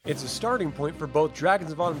It's a starting point for both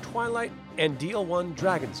Dragons of Autumn Twilight and DL1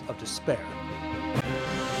 Dragons of Despair.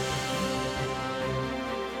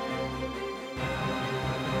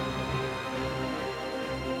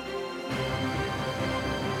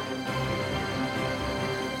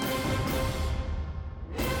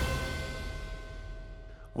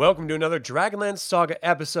 Welcome to another Dragonlance Saga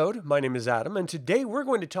episode. My name is Adam, and today we're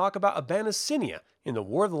going to talk about Abanasinia in the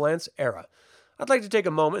War of the Lance era. I'd like to take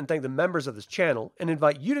a moment and thank the members of this channel and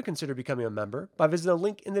invite you to consider becoming a member by visiting the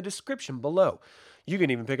link in the description below. You can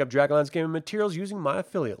even pick up Dragonlance gaming materials using my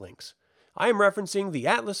affiliate links. I am referencing the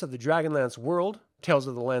Atlas of the Dragonlance World, Tales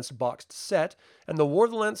of the Lance boxed set, and the War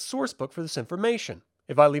of the Lance sourcebook for this information.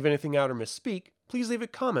 If I leave anything out or misspeak, please leave a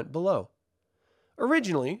comment below.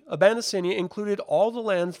 Originally, Abanasinia included all the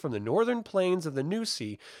lands from the northern plains of the New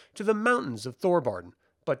Sea to the mountains of Thorbarden,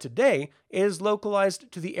 but today it is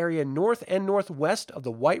localized to the area north and northwest of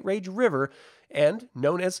the White Rage River and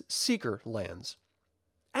known as Seeker lands.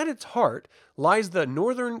 At its heart lies the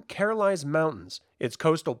northern Carolise Mountains. Its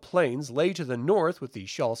coastal plains lay to the north with the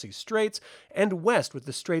Shalsea Straits and west with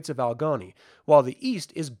the Straits of Algani, while the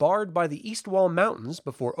east is barred by the Eastwall Mountains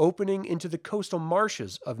before opening into the coastal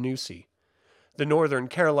marshes of New Sea. The northern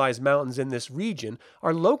Carolise Mountains in this region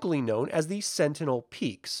are locally known as the Sentinel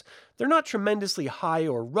Peaks. They're not tremendously high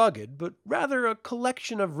or rugged, but rather a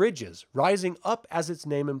collection of ridges, rising up as its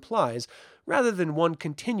name implies, rather than one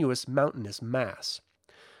continuous mountainous mass.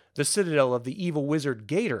 The citadel of the evil wizard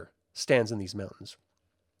Gator stands in these mountains.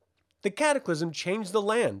 The Cataclysm changed the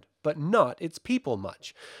land, but not its people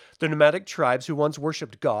much. The nomadic tribes who once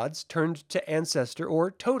worshipped gods turned to ancestor or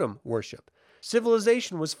totem worship.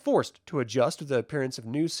 Civilization was forced to adjust to the appearance of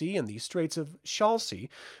New Sea and the Straits of Shalsea,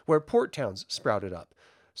 where port towns sprouted up.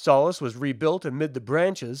 Solace was rebuilt amid the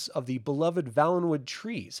branches of the beloved Valenwood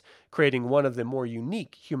trees, creating one of the more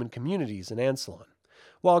unique human communities in Ansalon.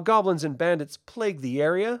 While goblins and bandits plague the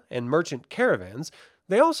area and merchant caravans,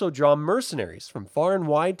 they also draw mercenaries from far and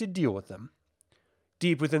wide to deal with them.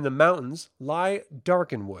 Deep within the mountains lie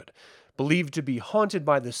Darkenwood, believed to be haunted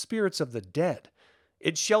by the spirits of the dead.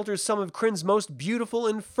 It shelters some of Kryn's most beautiful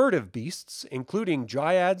and furtive beasts, including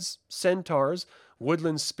dryads, centaurs,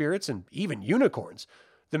 woodland spirits, and even unicorns.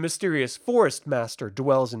 The mysterious forest master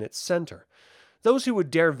dwells in its center. Those who would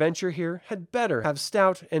dare venture here had better have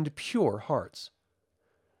stout and pure hearts.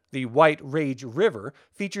 The White Rage River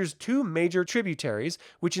features two major tributaries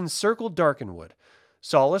which encircle Darkenwood.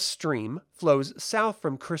 Solace Stream flows south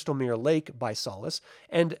from Crystalmere Lake by Solace,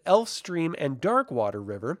 and Elf Stream and Darkwater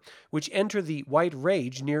River, which enter the White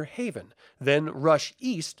Rage near Haven, then rush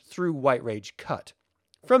east through White Rage Cut.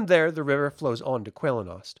 From there, the river flows on to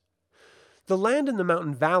Quellenost. The land in the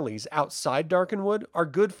mountain valleys outside Darkenwood are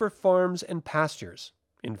good for farms and pastures.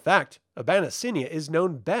 In fact, Abanasinia is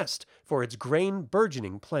known best for its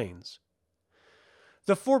grain-burgeoning plains.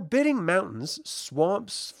 The forbidding mountains,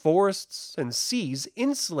 swamps, forests, and seas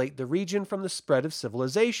insulate the region from the spread of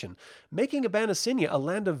civilization, making Abanasinia a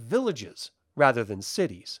land of villages rather than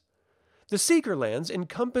cities. The Seeker lands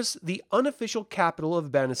encompass the unofficial capital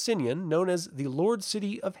of Abanasinia, known as the Lord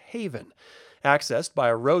City of Haven, accessed by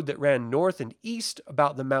a road that ran north and east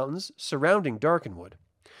about the mountains surrounding Darkenwood.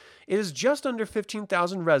 It is just under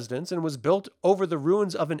 15,000 residents and was built over the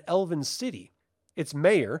ruins of an elven city. Its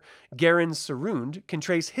mayor, Garin Sarund, can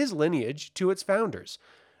trace his lineage to its founders.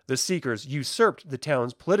 The Seekers usurped the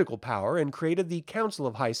town's political power and created the Council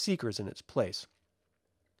of High Seekers in its place.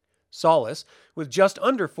 Solace, with just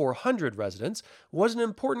under 400 residents, was an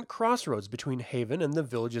important crossroads between Haven and the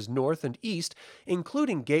villages north and east,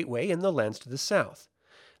 including Gateway and the lands to the south.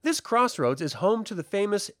 This crossroads is home to the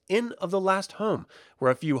famous Inn of the Last Home,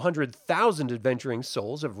 where a few 100,000 adventuring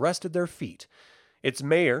souls have rested their feet. Its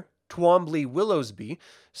mayor, Twombly Willowsby,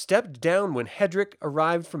 stepped down when Hedrick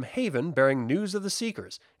arrived from Haven bearing news of the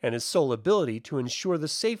Seekers and his sole ability to ensure the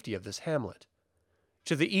safety of this hamlet.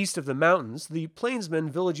 To the east of the mountains, the plainsmen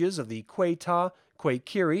villages of the Quay-Ta,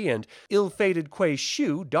 Quay-Kiri, and ill-fated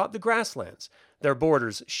Quay-Shu dot the grasslands. Their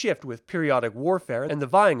borders shift with periodic warfare and the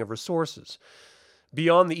vying of resources.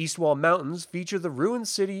 Beyond the Eastwall Mountains feature the ruined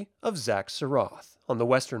city of Zax-Saroth on the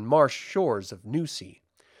western marsh shores of New Sea.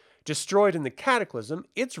 Destroyed in the Cataclysm,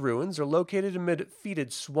 its ruins are located amid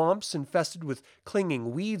fetid swamps infested with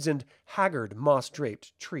clinging weeds and haggard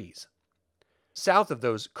moss-draped trees. South of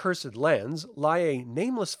those cursed lands lie a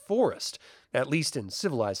nameless forest, at least in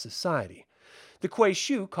civilized society. The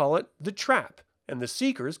Quay-Shu call it the Trap, and the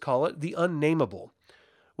Seekers call it the Unnameable.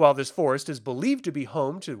 While this forest is believed to be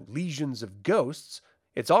home to legions of ghosts,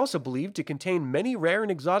 it's also believed to contain many rare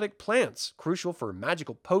and exotic plants, crucial for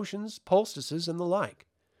magical potions, poultices, and the like.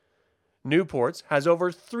 Newports has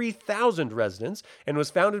over 3,000 residents and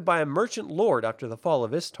was founded by a merchant lord after the fall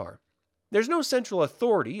of Istar. There's no central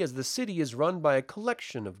authority as the city is run by a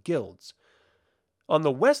collection of guilds. On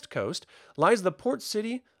the west coast lies the port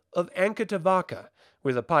city of Ankatavaka,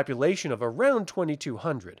 with a population of around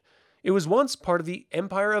 2,200. It was once part of the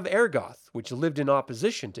Empire of Ergoth, which lived in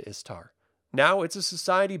opposition to Istar. Now it's a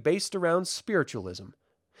society based around spiritualism.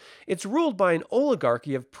 It's ruled by an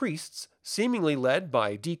oligarchy of priests, seemingly led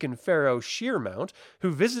by Deacon Pharaoh Shearmount,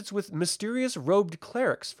 who visits with mysterious robed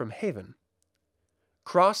clerics from Haven.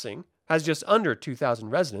 Crossing has just under 2,000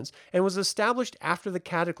 residents and was established after the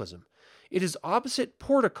Cataclysm. It is opposite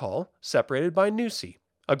Portugal, separated by Nusi.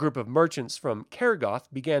 A group of merchants from Kergoth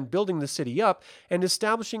began building the city up and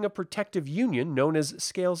establishing a protective union known as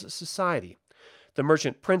Scales Society. The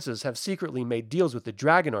merchant princes have secretly made deals with the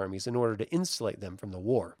dragon armies in order to insulate them from the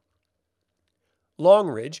war.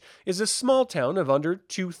 Longridge is a small town of under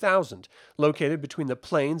 2,000, located between the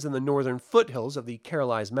plains and the northern foothills of the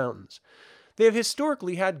Carolise Mountains. They have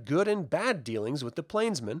historically had good and bad dealings with the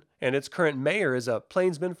plainsmen, and its current mayor is a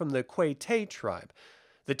plainsman from the Quay tribe.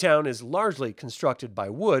 The town is largely constructed by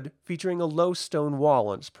wood, featuring a low stone wall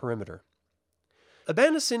on its perimeter.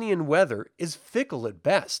 Abanasinian weather is fickle at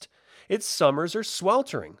best. Its summers are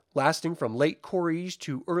sweltering, lasting from late Corrige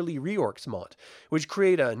to early Reorxmont, which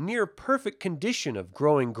create a near-perfect condition of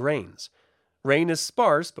growing grains. Rain is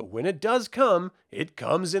sparse, but when it does come, it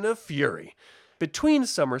comes in a fury. Between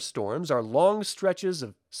summer storms are long stretches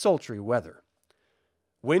of sultry weather.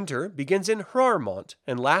 Winter begins in Hrarmont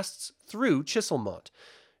and lasts through Chiselmont.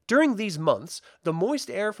 During these months, the moist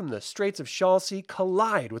air from the Straits of Chalsea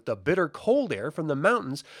collide with the bitter cold air from the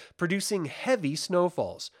mountains, producing heavy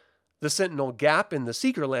snowfalls. The Sentinel Gap in the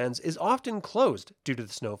Seekerlands is often closed due to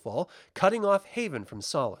the snowfall, cutting off Haven from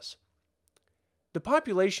Solace. The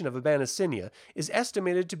population of Abanasinia is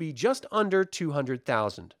estimated to be just under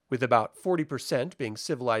 200,000, with about 40% being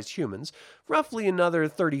civilized humans, roughly another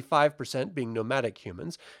 35% being nomadic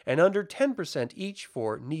humans, and under 10% each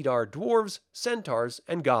for Nidar dwarves, centaurs,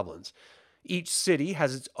 and goblins. Each city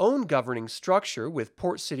has its own governing structure, with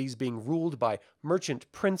port cities being ruled by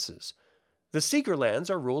merchant princes. The Seekerlands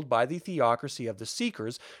are ruled by the theocracy of the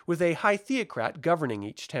Seekers, with a high theocrat governing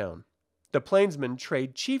each town. The plainsmen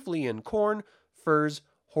trade chiefly in corn, furs,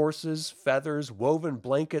 horses, feathers, woven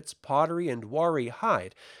blankets, pottery, and wari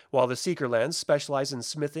hide, while the Seekerlands specialize in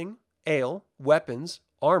smithing, ale, weapons,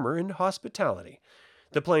 armor, and hospitality.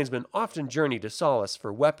 The plainsmen often journey to Solace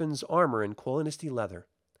for weapons, armor, and Quilinisti leather.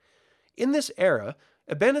 In this era,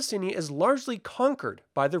 Abanasinia is largely conquered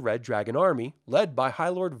by the Red Dragon Army, led by High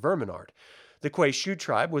Lord Verminard. The Quayshu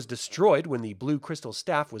tribe was destroyed when the Blue Crystal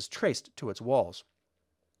Staff was traced to its walls.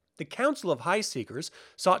 The Council of High Seekers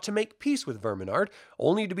sought to make peace with Verminard,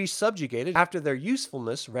 only to be subjugated after their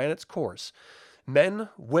usefulness ran its course. Men,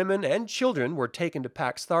 women, and children were taken to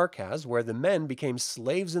Pax Tharkaz, where the men became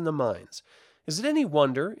slaves in the mines. Is it any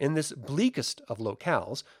wonder, in this bleakest of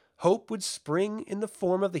locales, hope would spring in the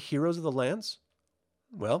form of the heroes of the Lance?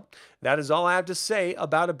 Well, that is all I have to say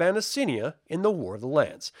about Abanasinia in the War of the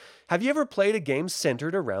Lance. Have you ever played a game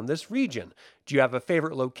centered around this region? Do you have a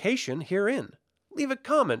favorite location herein? Leave a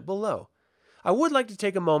comment below. I would like to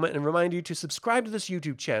take a moment and remind you to subscribe to this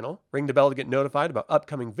YouTube channel, ring the bell to get notified about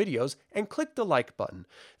upcoming videos, and click the like button.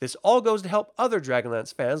 This all goes to help other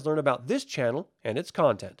Dragonlance fans learn about this channel and its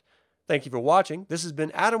content. Thank you for watching. This has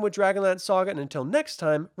been Adam with Dragonlance Saga, and until next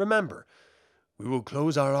time, remember, we will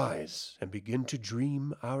close our eyes and begin to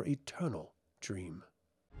dream our eternal dream.